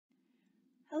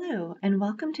Hello, and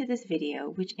welcome to this video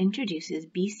which introduces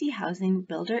BC Housing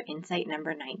Builder Insight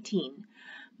number 19,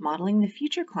 Modeling the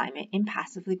Future Climate in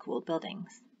Passively Cooled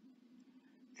Buildings.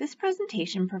 This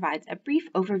presentation provides a brief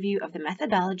overview of the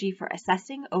methodology for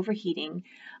assessing overheating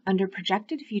under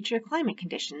projected future climate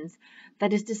conditions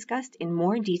that is discussed in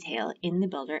more detail in the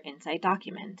Builder Insight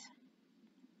document.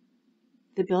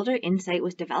 The Builder Insight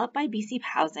was developed by BC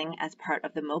Housing as part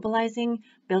of the Mobilizing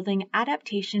Building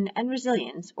Adaptation and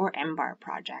Resilience, or MBAR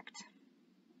project.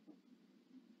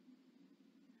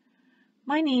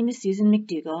 My name is Susan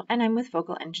McDougall, and I'm with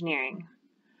Focal Engineering.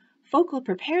 Focal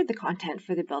prepared the content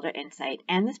for the Builder Insight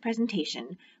and this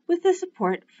presentation with the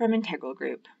support from Integral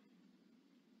Group.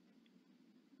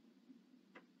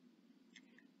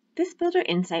 This Builder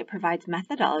Insight provides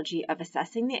methodology of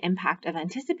assessing the impact of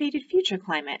anticipated future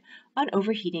climate on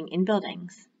overheating in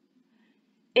buildings.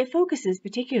 It focuses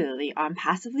particularly on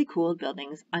passively cooled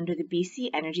buildings under the BC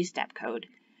Energy Step Code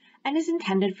and is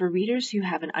intended for readers who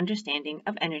have an understanding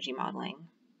of energy modeling.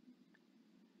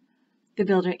 The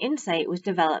Builder Insight was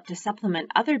developed to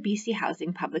supplement other BC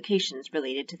Housing publications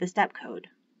related to the Step Code.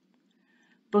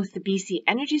 Both the BC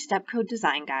Energy Step Code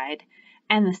Design Guide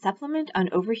and the Supplement on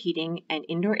Overheating and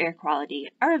Indoor Air Quality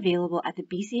are available at the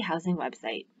BC Housing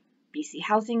website,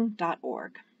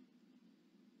 bchousing.org.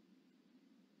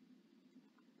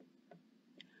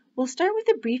 We'll start with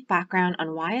a brief background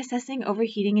on why assessing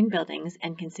overheating in buildings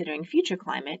and considering future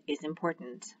climate is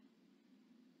important.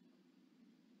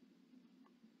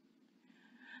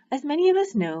 As many of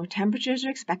us know, temperatures are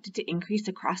expected to increase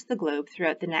across the globe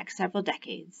throughout the next several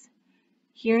decades.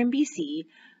 Here in BC,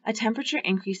 a temperature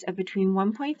increase of between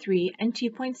 1.3 and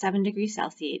 2.7 degrees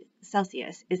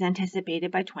Celsius is anticipated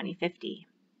by 2050.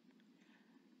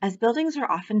 As buildings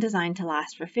are often designed to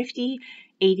last for 50,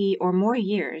 80, or more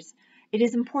years, it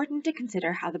is important to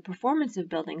consider how the performance of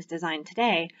buildings designed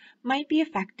today might be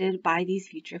affected by these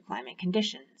future climate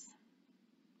conditions.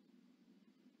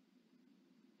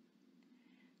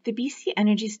 The BC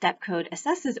Energy Step Code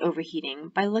assesses overheating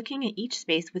by looking at each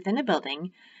space within a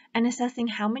building and assessing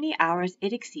how many hours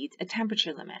it exceeds a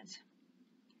temperature limit.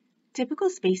 Typical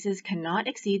spaces cannot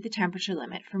exceed the temperature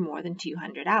limit for more than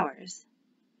 200 hours.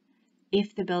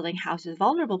 If the building houses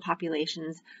vulnerable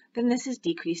populations, then this is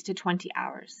decreased to 20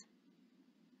 hours.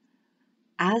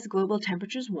 As global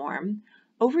temperatures warm,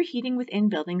 overheating within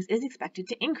buildings is expected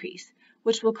to increase,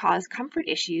 which will cause comfort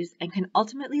issues and can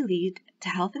ultimately lead to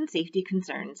health and safety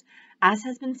concerns, as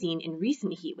has been seen in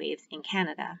recent heat waves in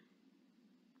Canada.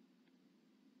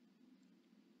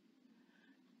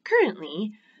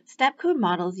 Currently, Step Code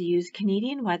models use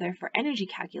Canadian Weather for Energy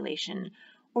Calculation,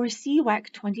 or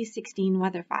CWEC 2016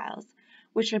 weather files,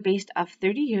 which are based off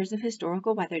 30 years of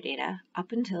historical weather data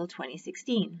up until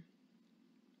 2016.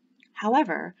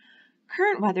 However,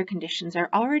 current weather conditions are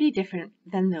already different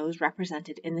than those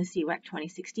represented in the CWEC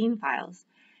 2016 files,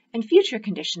 and future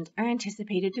conditions are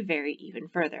anticipated to vary even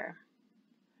further.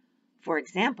 For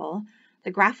example,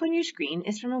 the graph on your screen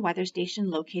is from a weather station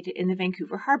located in the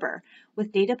Vancouver Harbour,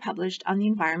 with data published on the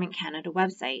Environment Canada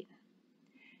website.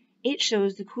 It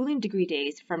shows the cooling degree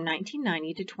days from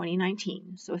 1990 to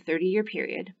 2019, so a 30-year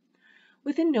period,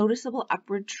 with a noticeable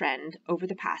upward trend over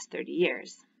the past 30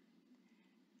 years.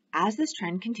 As this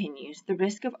trend continues, the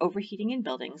risk of overheating in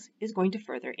buildings is going to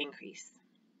further increase.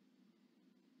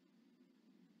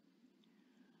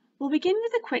 We'll begin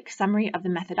with a quick summary of the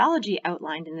methodology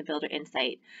outlined in the Builder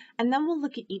Insight, and then we'll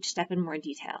look at each step in more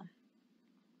detail.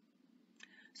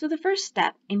 So the first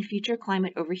step in future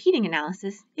climate overheating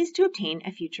analysis is to obtain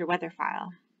a future weather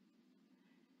file.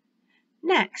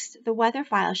 Next, the weather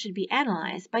file should be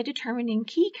analyzed by determining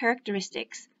key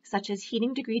characteristics such as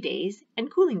heating degree days and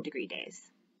cooling degree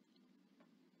days.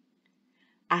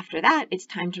 After that, it's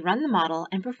time to run the model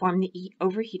and perform the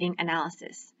overheating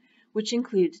analysis, which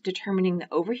includes determining the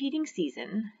overheating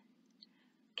season,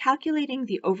 calculating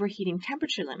the overheating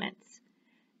temperature limits,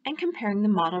 and comparing the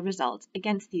model results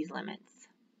against these limits.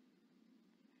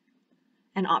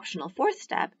 An optional fourth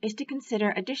step is to consider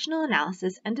additional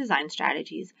analysis and design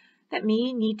strategies that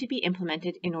may need to be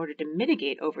implemented in order to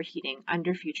mitigate overheating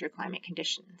under future climate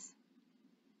conditions.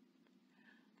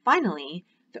 Finally,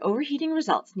 the overheating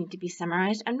results need to be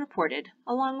summarized and reported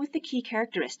along with the key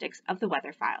characteristics of the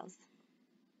weather files.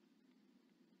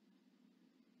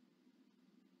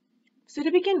 So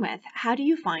to begin with, how do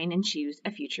you find and choose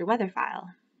a future weather file?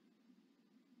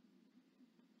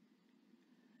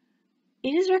 It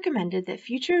is recommended that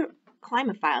future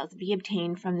climate files be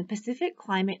obtained from the Pacific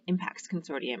Climate Impacts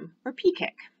Consortium, or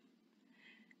PCIC.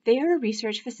 They are a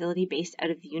research facility based out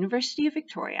of the University of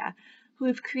Victoria who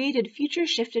have created future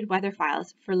shifted weather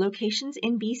files for locations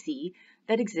in BC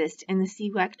that exist in the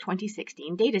CWEC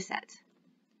 2016 dataset.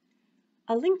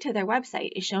 A link to their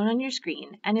website is shown on your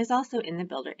screen and is also in the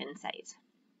Builder Insight.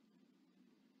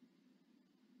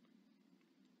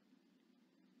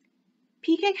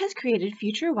 PCAG has created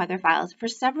future weather files for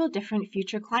several different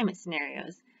future climate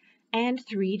scenarios and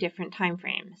 3 different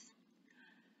timeframes.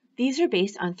 These are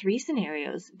based on 3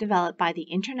 scenarios developed by the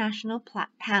International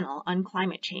Panel on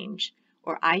Climate Change,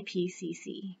 or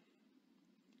IPCC.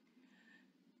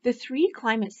 The 3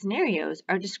 climate scenarios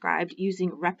are described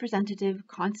using representative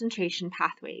concentration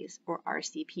pathways, or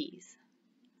RCPs.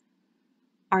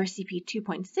 RCP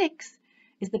 2.6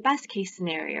 is the best case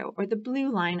scenario, or the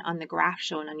blue line on the graph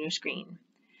shown on your screen,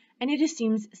 and it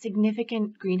assumes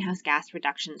significant greenhouse gas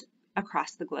reductions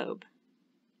across the globe.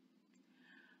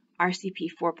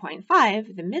 RCP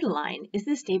 4.5, the middle line, is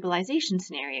the stabilization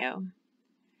scenario,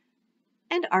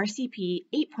 and RCP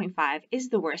 8.5 is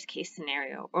the worst case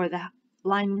scenario, or the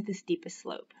line with the steepest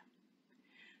slope.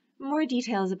 More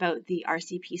details about the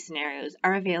RCP scenarios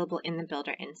are available in the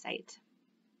Builder Insight.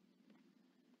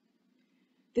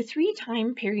 The 3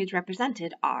 time periods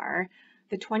represented are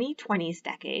the 2020s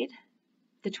decade,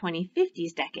 the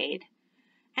 2050s decade,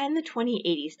 and the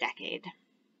 2080s decade.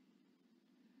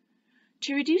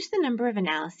 To reduce the number of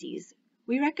analyses,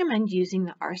 we recommend using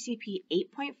the RCP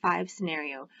 8.5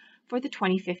 scenario for the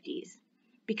 2050s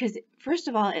because, first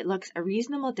of all, it looks a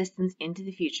reasonable distance into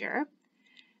the future,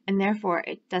 and therefore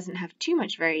it doesn't have too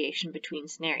much variation between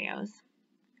scenarios.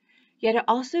 Yet it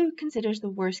also considers the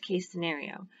worst case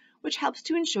scenario, which helps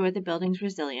to ensure the building's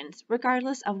resilience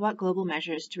regardless of what global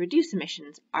measures to reduce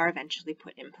emissions are eventually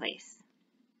put in place.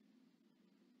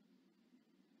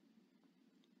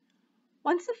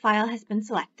 Once the file has been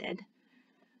selected,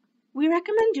 we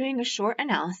recommend doing a short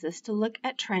analysis to look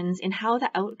at trends in how the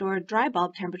outdoor dry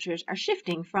bulb temperatures are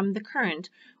shifting from the current,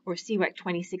 or CWEC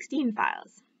 2016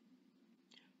 files.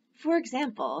 For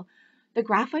example, the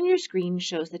graph on your screen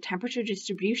shows the temperature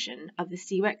distribution of the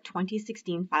CWEC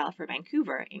 2016 file for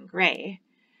Vancouver in gray,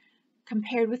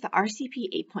 compared with the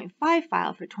RCP 8.5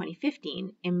 file for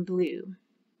 2015 in blue.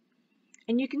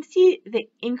 And you can see the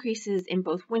increases in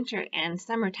both winter and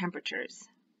summer temperatures.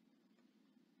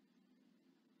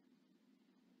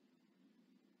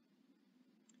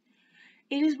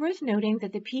 It is worth noting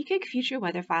that the PCAG future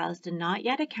weather files do not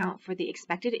yet account for the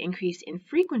expected increase in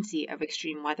frequency of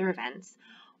extreme weather events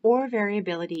or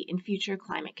variability in future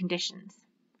climate conditions.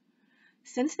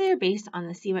 Since they are based on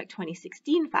the CWEC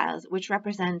 2016 files, which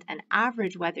represent an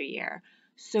average weather year,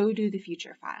 so do the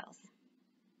future files.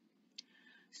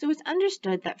 So it's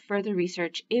understood that further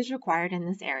research is required in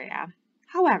this area.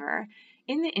 However,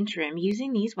 in the interim,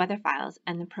 using these weather files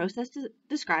and the process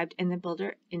described in the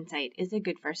Builder Insight is a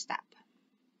good first step.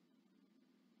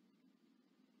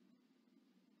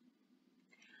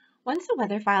 Once the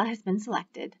weather file has been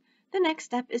selected, the next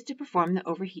step is to perform the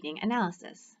overheating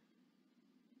analysis.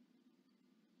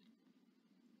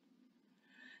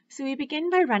 So we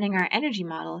begin by running our energy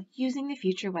model using the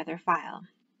future weather file.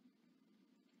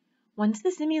 Once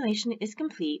the simulation is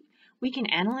complete, we can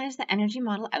analyze the energy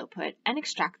model output and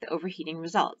extract the overheating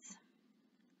results.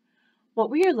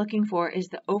 What we are looking for is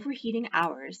the overheating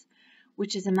hours,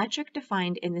 which is a metric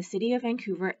defined in the City of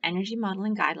Vancouver Energy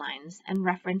Modeling Guidelines and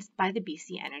referenced by the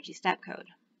BC Energy Step Code.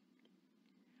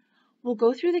 We'll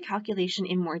go through the calculation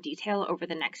in more detail over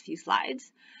the next few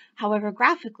slides. However,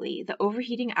 graphically, the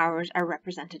overheating hours are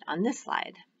represented on this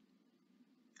slide.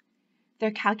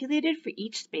 They're calculated for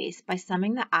each space by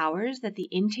summing the hours that the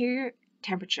interior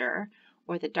temperature,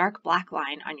 or the dark black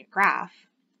line on your graph,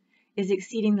 is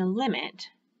exceeding the limit,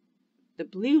 the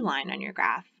blue line on your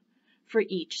graph, for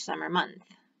each summer month.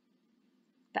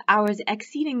 The hours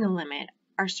exceeding the limit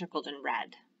are circled in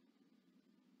red.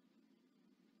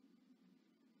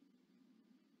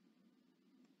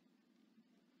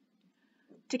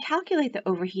 To calculate the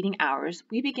overheating hours,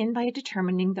 we begin by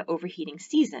determining the overheating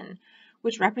season,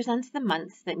 which represents the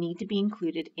months that need to be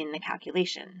included in the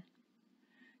calculation.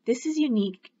 This is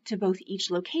unique to both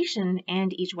each location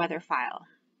and each weather file.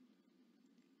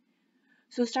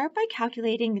 So start by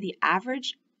calculating the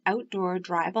average outdoor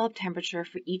dry bulb temperature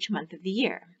for each month of the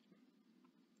year.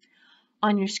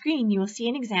 On your screen, you will see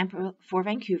an example for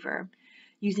Vancouver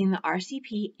using the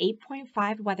RCP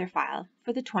 8.5 weather file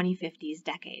for the 2050s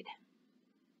decade.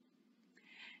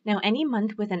 Now, any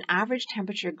month with an average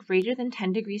temperature greater than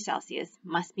 10 degrees Celsius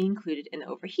must be included in the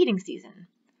overheating season.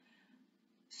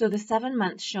 So the 7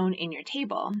 months shown in your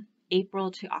table, April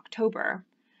to October,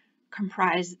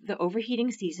 comprise the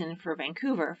overheating season for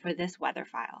Vancouver for this weather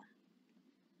file.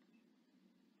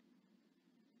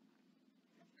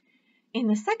 In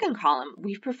the second column,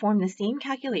 we've performed the same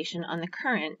calculation on the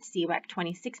current CWEC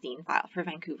 2016 file for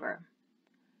Vancouver.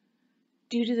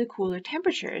 Due to the cooler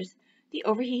temperatures, the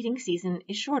overheating season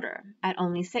is shorter, at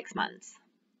only 6 months.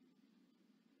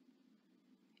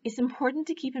 It's important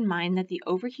to keep in mind that the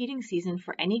overheating season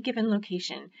for any given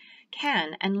location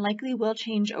can and likely will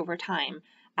change over time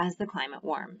as the climate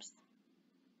warms.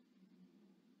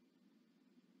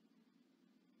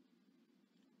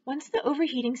 Once the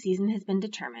overheating season has been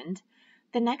determined,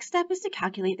 the next step is to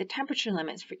calculate the temperature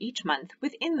limits for each month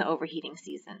within the overheating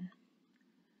season.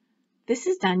 This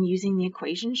is done using the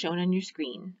equation shown on your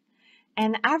screen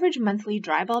and the average monthly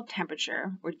dry bulb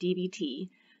temperature, or DBT,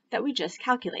 that we just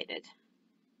calculated.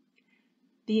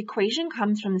 The equation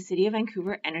comes from the City of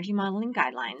Vancouver Energy Modeling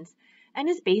Guidelines and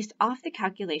is based off the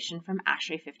calculation from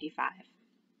ASHRAE 55.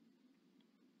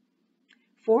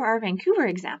 For our Vancouver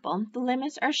example, the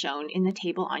limits are shown in the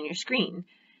table on your screen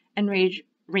and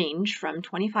range from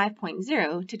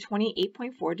 25.0 to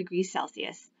 28.4 degrees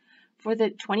Celsius for the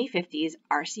 2050s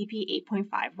RCP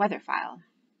 8.5 weather file.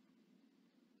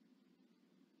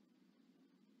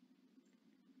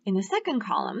 In the second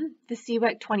column, the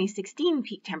CWEC 2016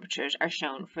 peak temperatures are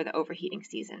shown for the overheating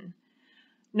season.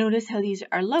 Notice how these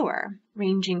are lower,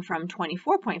 ranging from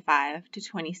 24.5 to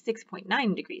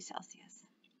 26.9 degrees Celsius.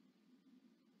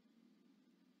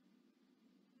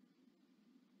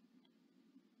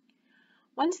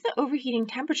 Once the overheating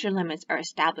temperature limits are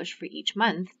established for each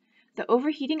month, the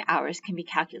overheating hours can be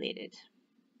calculated.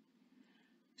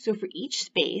 So for each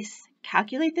space,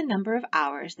 calculate the number of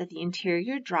hours that the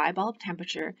interior dry bulb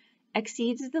temperature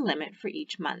exceeds the limit for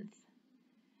each month.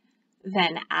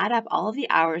 Then add up all of the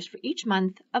hours for each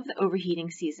month of the overheating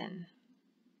season.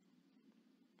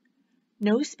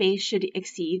 No space should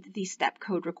exceed the step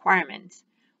code requirement,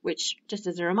 which, just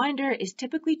as a reminder, is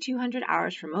typically 200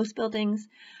 hours for most buildings,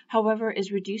 however,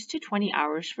 is reduced to 20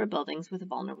 hours for buildings with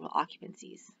vulnerable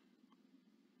occupancies.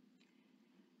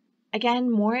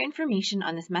 Again, more information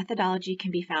on this methodology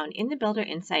can be found in the Builder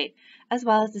Insight, as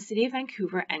well as the City of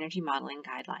Vancouver Energy Modeling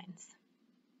Guidelines.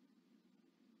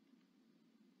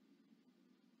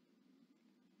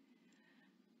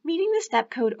 Meeting the step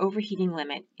code overheating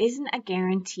limit isn't a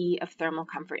guarantee of thermal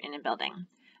comfort in a building,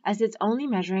 as it's only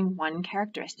measuring one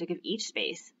characteristic of each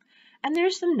space, and there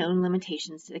are some known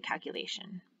limitations to the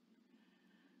calculation.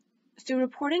 So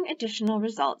reporting additional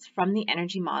results from the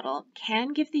energy model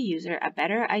can give the user a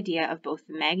better idea of both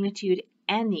the magnitude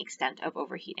and the extent of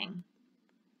overheating.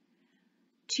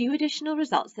 Two additional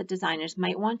results that designers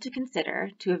might want to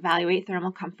consider to evaluate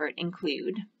thermal comfort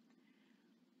include: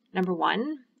 number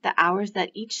one, the hours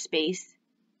that each space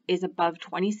is above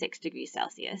 26 degrees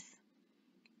Celsius,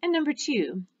 and number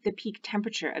two, the peak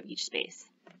temperature of each space.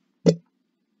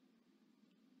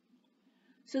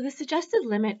 So the suggested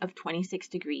limit of 26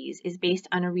 degrees is based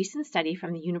on a recent study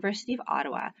from the University of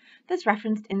Ottawa that's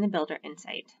referenced in the Builder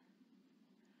Insight.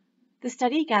 The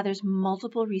study gathers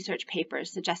multiple research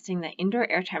papers suggesting that indoor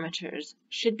air temperatures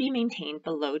should be maintained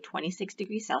below 26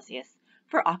 degrees Celsius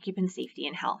for occupant safety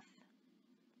and health.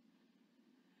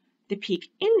 The peak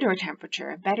indoor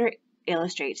temperature better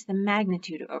illustrates the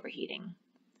magnitude of overheating.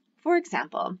 For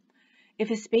example, if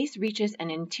a space reaches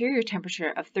an interior temperature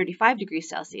of 35 degrees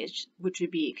Celsius, which would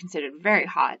be considered very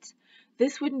hot,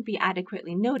 this wouldn't be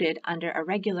adequately noted under a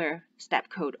regular step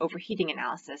code overheating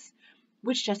analysis,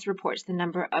 which just reports the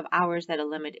number of hours that a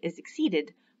limit is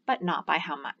exceeded, but not by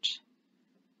how much.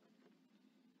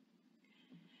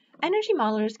 Energy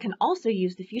modelers can also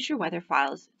use the future weather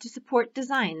files to support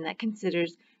design that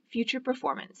considers future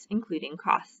performance, including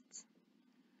costs.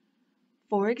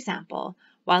 For example,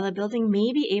 while a building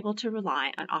may be able to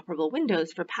rely on operable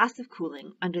windows for passive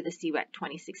cooling under the CWEC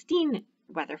 2016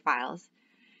 weather files,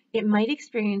 it might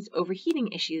experience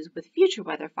overheating issues with future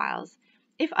weather files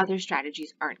if other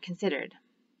strategies aren't considered.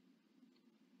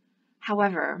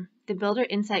 However, the Builder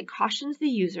Insight cautions the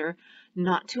user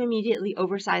not to immediately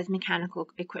oversize mechanical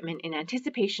equipment in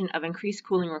anticipation of increased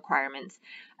cooling requirements,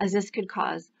 as this could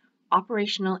cause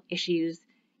operational issues,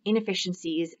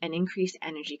 inefficiencies, and increased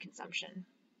energy consumption.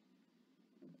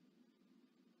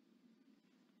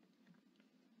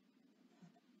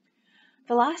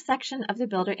 The last section of the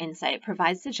Builder Insight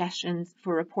provides suggestions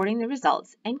for reporting the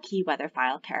results and key weather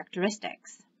file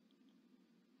characteristics.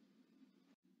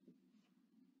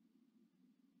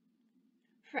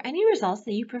 For any results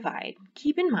that you provide,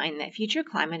 keep in mind that future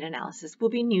climate analysis will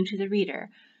be new to the reader,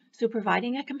 so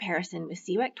providing a comparison with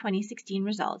CWEC 2016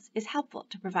 results is helpful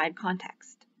to provide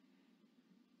context.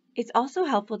 It's also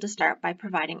helpful to start by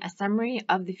providing a summary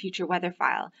of the future weather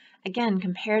file, again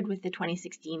compared with the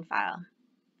 2016 file.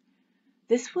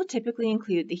 This will typically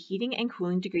include the heating and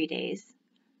cooling degree days,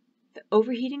 the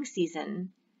overheating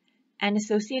season, and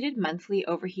associated monthly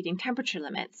overheating temperature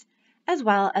limits, as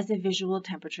well as a visual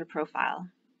temperature profile.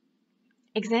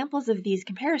 Examples of these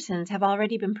comparisons have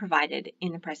already been provided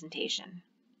in the presentation.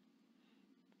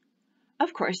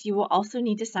 Of course, you will also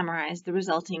need to summarize the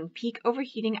resulting peak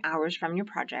overheating hours from your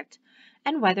project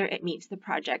and whether it meets the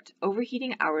project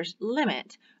overheating hours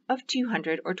limit of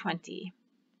 200 or 20.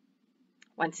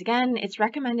 Once again, it's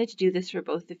recommended to do this for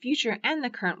both the future and the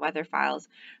current weather files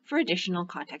for additional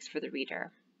context for the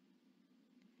reader.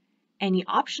 Any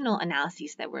optional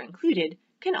analyses that were included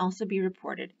can also be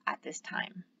reported at this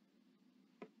time.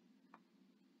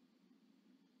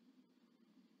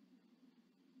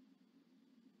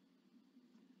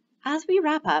 As we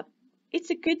wrap up,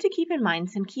 it's good to keep in mind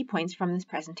some key points from this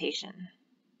presentation.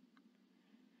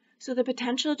 So the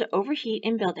potential to overheat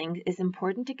in buildings is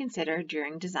important to consider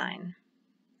during design.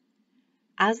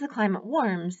 As the climate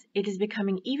warms, it is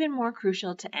becoming even more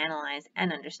crucial to analyze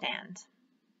and understand.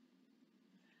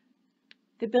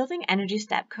 The Building Energy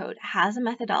Step Code has a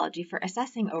methodology for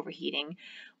assessing overheating,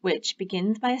 which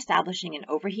begins by establishing an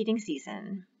overheating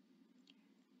season,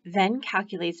 then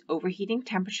calculates overheating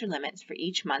temperature limits for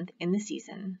each month in the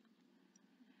season,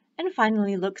 and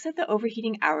finally looks at the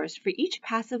overheating hours for each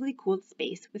passively cooled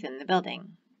space within the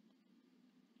building.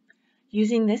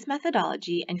 Using this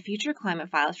methodology and future climate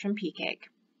files from PCIC,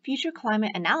 future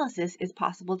climate analysis is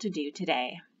possible to do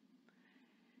today.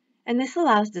 And this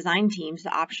allows design teams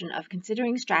the option of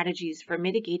considering strategies for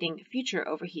mitigating future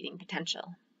overheating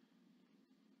potential.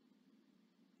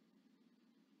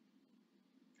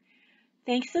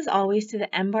 Thanks as always to the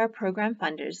MBAR program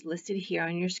funders listed here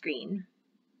on your screen,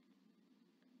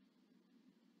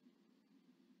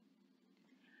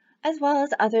 as well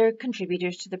as other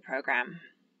contributors to the program.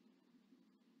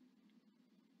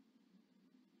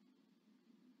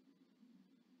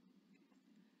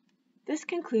 This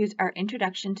concludes our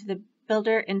introduction to the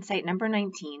Builder Insight number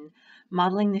 19,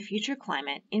 Modeling the Future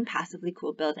Climate in Passively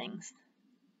Cooled Buildings.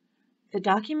 The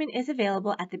document is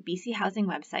available at the BC Housing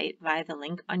website via the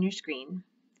link on your screen.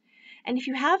 And if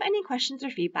you have any questions or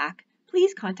feedback,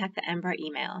 please contact the MBAR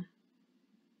email.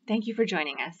 Thank you for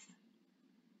joining us.